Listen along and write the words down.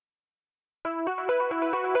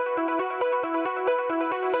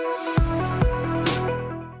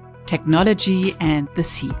technology and the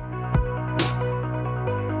sea.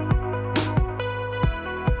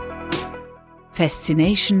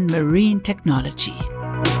 Fascination Marine Technology.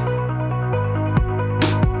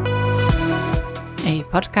 A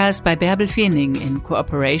podcast by Bärbel Feening in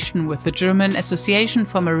cooperation with the German Association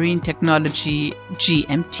for Marine Technology,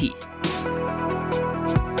 GMT.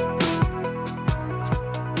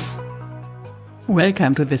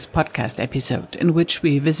 Welcome to this podcast episode in which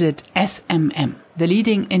we visit SMM, the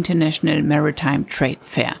leading international maritime trade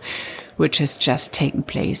fair, which has just taken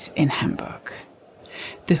place in Hamburg.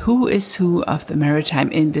 The who is who of the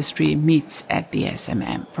maritime industry meets at the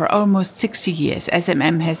SMM. For almost 60 years,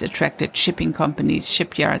 SMM has attracted shipping companies,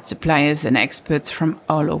 shipyard suppliers and experts from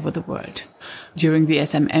all over the world. During the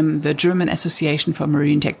SMM, the German Association for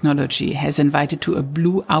Marine Technology has invited to a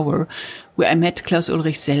Blue Hour where I met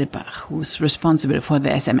Klaus-Ulrich Selbach, who's responsible for the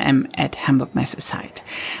SMM at Hamburg Messe site.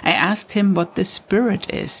 I asked him what the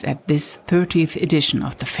spirit is at this 30th edition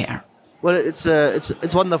of the fair. Well,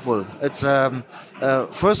 it's wonderful. It's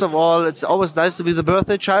first of all, it's always nice to be the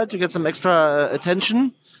birthday child to get some extra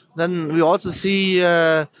attention. Then we also see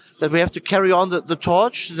that we have to carry on the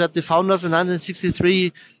torch that the founders in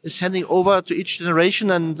 1963 is handing over to each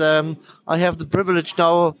generation. And I have the privilege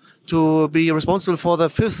now to be responsible for the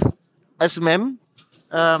 5th SMM.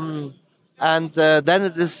 Then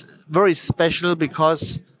it is very special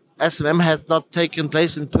because SMM has not taken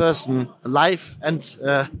place in person, live and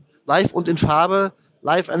in Farbe,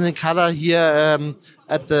 live and in color here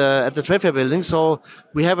at the trade fair building. So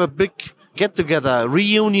we have a big get-together,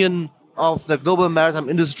 reunion of the global maritime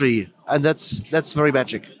industry, and that's very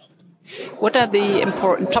magic. What are the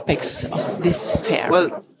important topics of this fair?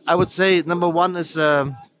 Well, I would say number one is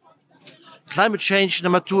climate change,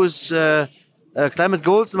 number two is climate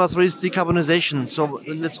goals, number three is decarbonization. So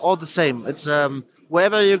it's all the same. It's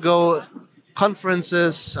wherever you go,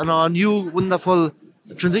 conferences and our new wonderful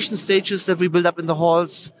transition stages that we build up in the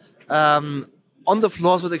halls, on the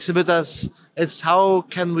floors with exhibitors. It's how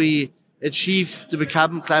can we achieve to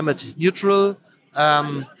become climate neutral.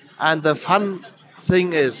 And the fun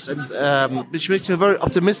thing is, which makes me very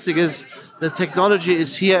optimistic, is the technology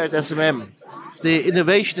is here at SMM. The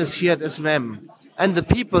innovation is here at SMM. And the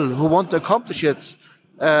people who want to accomplish it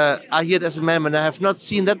are here at SMM. And I have not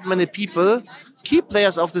seen that many people, key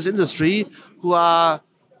players of this industry, who are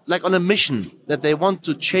like on a mission that they want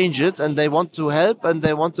to change it and they want to help and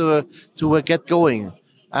they want to get going.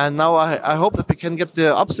 And now I hope that we can get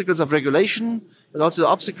the obstacles of regulation, but also the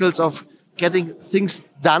obstacles of getting things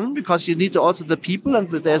done, because you need also the people, and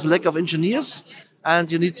there's a lack of engineers, and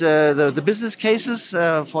you need the business cases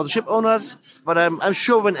for the ship owners. But I'm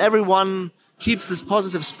sure when everyone keeps this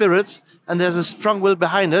positive spirit and there's a strong will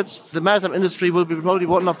behind it, the maritime industry will be probably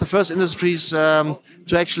one of the first industries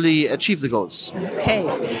to actually achieve the goals. Okay,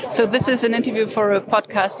 so this is an interview for a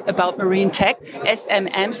podcast about marine tech.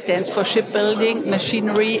 SMM stands for Shipbuilding,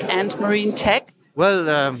 Machinery and Marine Tech.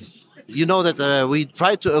 Well, you know that we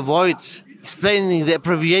try to avoid explaining the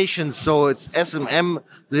abbreviations, so it's SMM,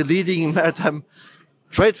 the leading maritime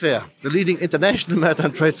trade fair, the leading international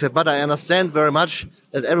maritime trade fair. But I understand very much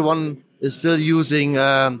that everyone is still using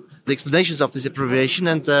the explanations of this abbreviation,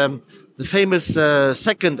 and the famous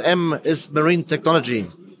second M is marine technology,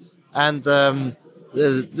 and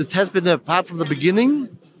it has been a part from the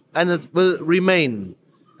beginning, and it will remain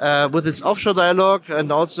with its offshore dialogue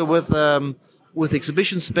and also with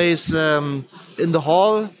exhibition space in the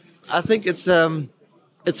hall. I think it's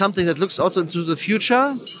something that looks also into the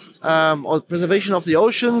future, or preservation of the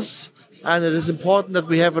oceans, and it is important that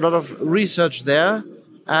we have a lot of research there.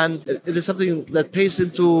 And it is something that pays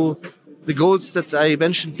into the goals that I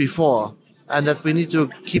mentioned before, and that we need to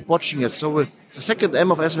keep watching it. So the second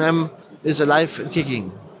M of SMM is alive and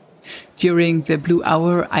kicking. During the Blue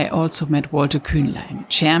Hour, I also met Walter Kühnlein,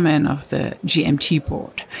 chairman of the GMT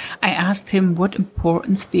board. I asked him what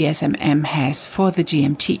importance the SMM has for the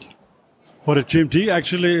GMT. For the GMT,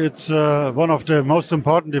 actually, it's one of the most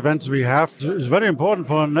important events we have. It's very important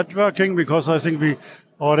for networking, because I think we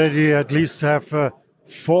already at least have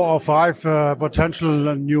 4 or 5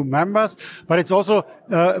 potential new members. But it's also,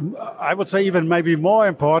 I would say, even maybe more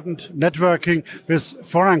important, networking with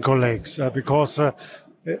foreign colleagues, because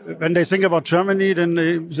when they think about Germany, then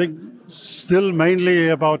they think still mainly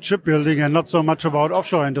about shipbuilding and not so much about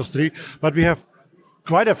offshore industry. But we have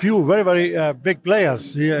quite a few very, very big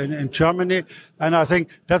players here in Germany. And I think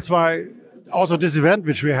that's why also this event,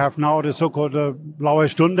 which we have now, the so-called Blaue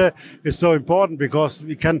Stunde, is so important, because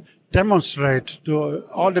we can demonstrate to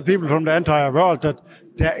all the people from the entire world that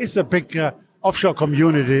there is a big offshore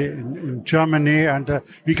community in Germany, and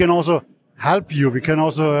we can also help you. We can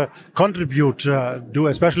also contribute,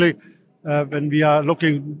 especially when we are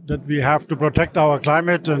looking that we have to protect our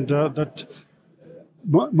climate, and that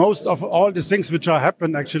most of all the things which are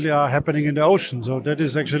happening in the ocean. So that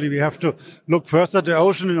is actually, we have to look first at the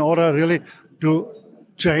ocean in order really to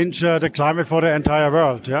change the climate for the entire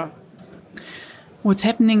world. Yeah. What's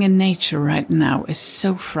happening in nature right now is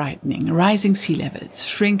so frightening. Rising sea levels,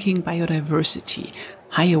 shrinking biodiversity,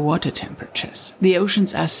 higher water temperatures. The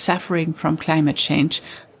oceans are suffering from climate change,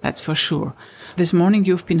 that's for sure. This morning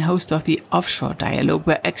you've been host of the Offshore Dialogue,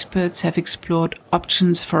 where experts have explored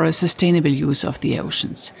options for a sustainable use of the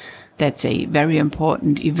oceans. That's a very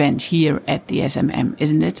important event here at the SMM,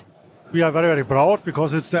 isn't it? We are very, very proud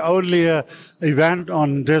because it's the only event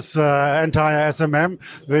on this entire SMM,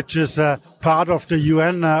 which is part of the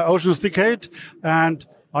UN Oceans Decade. And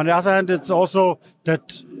on the other hand, it's also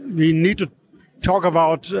that we need to talk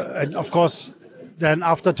about, and of course, then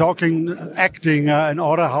after talking, acting in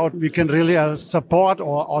order how we can really support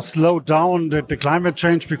or slow down the climate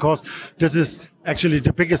change, because this is actually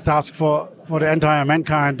the biggest task for the entire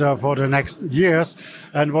mankind for the next years.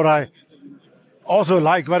 And what I also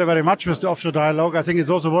like very, very much with the Offshore Dialogue, I think it's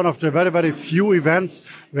also one of the very, very few events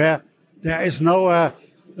where there is no a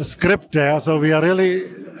script there. So we are really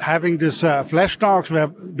having this flash talks where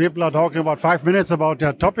people are talking about 5 minutes about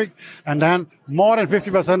their topic, and then more than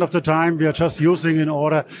 50% of the time we are just using in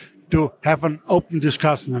order to have an open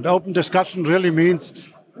discussion. And open discussion really means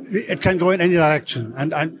it can go in any direction.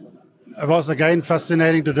 And it was again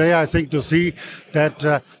fascinating today, I think, to see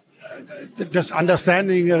that this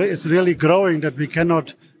understanding is really growing, that we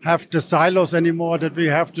cannot have the silos anymore, that we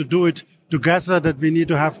have to do it together, that we need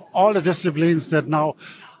to have all the disciplines, that now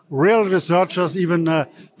real researchers, even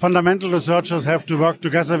fundamental researchers, have to work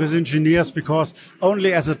together with engineers, because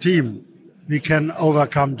only as a team we can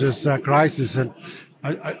overcome this crisis. And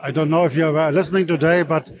I don't know if you were listening today,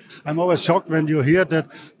 but I'm always shocked when you hear that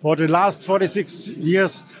for the last 46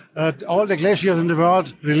 years, all the glaciers in the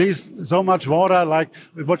world released so much water like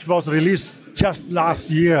which was released just last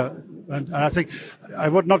year. And I think I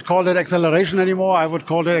would not call it acceleration anymore. I would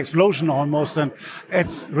call it explosion almost. And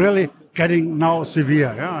it's really getting now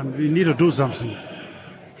severe. Yeah? And we need to do something.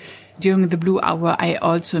 During the Blue Hour, I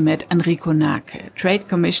also met Enrico Nake, Trade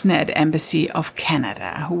Commissioner at Embassy of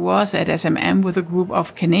Canada, who was at SMM with a group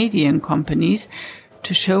of Canadian companies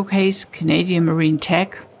to showcase Canadian marine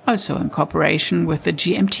tech, also in cooperation with the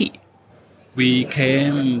GMT. We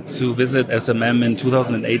came to visit SMM in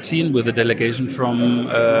 2018 with a delegation from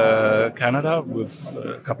Canada with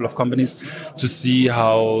a couple of companies to see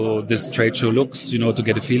how this trade show looks, to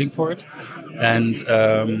get a feeling for it. And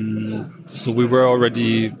so we were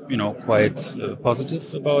already, quite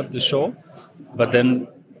positive about the show. But then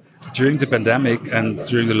during the pandemic and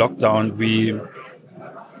during the lockdown, we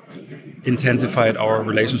intensified our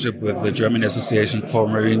relationship with the German Association for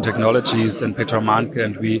Marine Technologies and Petra Mahnke,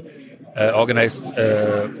 and we organized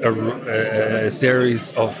a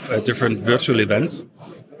series of different virtual events,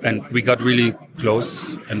 and we got really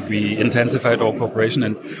close and we intensified our cooperation,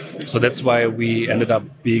 and so that's why we ended up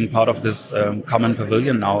being part of this common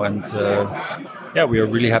pavilion now, and we are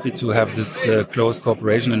really happy to have this close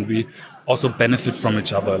cooperation, and we also benefit from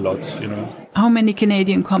each other a lot. How many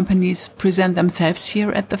Canadian companies present themselves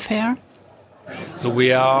here at the fair? So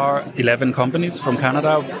we are 11 companies from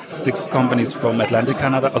Canada, 6 companies from Atlantic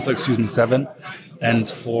Canada, 7, and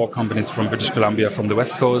 4 companies from British Columbia from the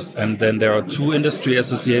West Coast. And then there are 2 industry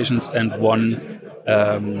associations and one,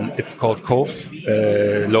 it's called COVE,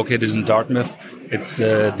 located in Dartmouth. It's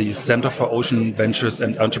the Center for Ocean Ventures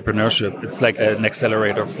and Entrepreneurship. It's like an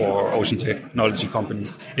accelerator for ocean technology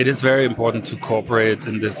companies. It is very important to cooperate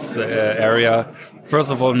in this area. First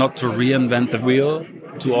of all, not to reinvent the wheel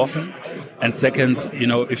too often. And second,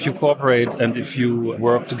 if you cooperate and if you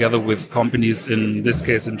work together with companies, in this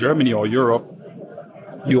case in Germany or Europe,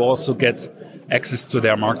 you also get access to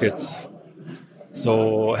their markets.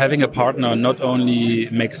 So having a partner not only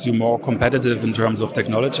makes you more competitive in terms of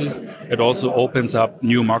technologies, it also opens up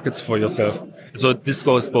new markets for yourself. So this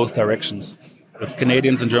goes both directions. If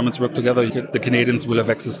Canadians and Germans work together, the Canadians will have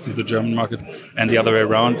access to the German market, and the other way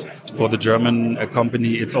around. For the German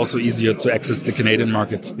company, it's also easier to access the Canadian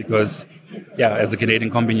market because, as a Canadian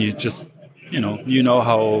company, you just, you know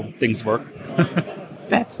how things work.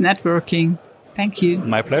 That's networking. Thank you.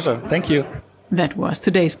 My pleasure. Thank you. That was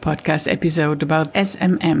today's podcast episode about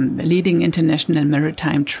SMM, the leading international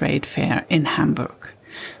maritime trade fair in Hamburg.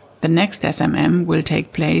 The next SMM will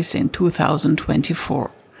take place in 2024.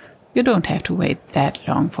 You don't have to wait that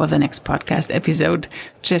long for the next podcast episode,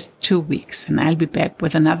 just 2 weeks, and I'll be back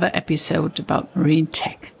with another episode about marine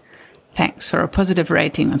tech. Thanks for a positive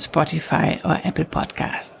rating on Spotify or Apple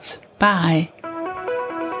Podcasts. Bye.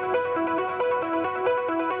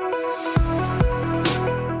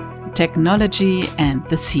 Technology and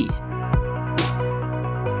the Sea.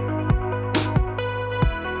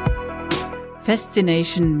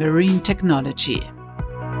 Fascination Marine Technology.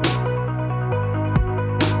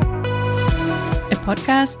 A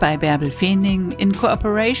podcast by Bärbel Feening in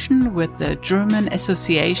cooperation with the German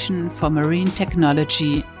Association for Marine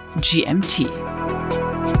Technology, GMT.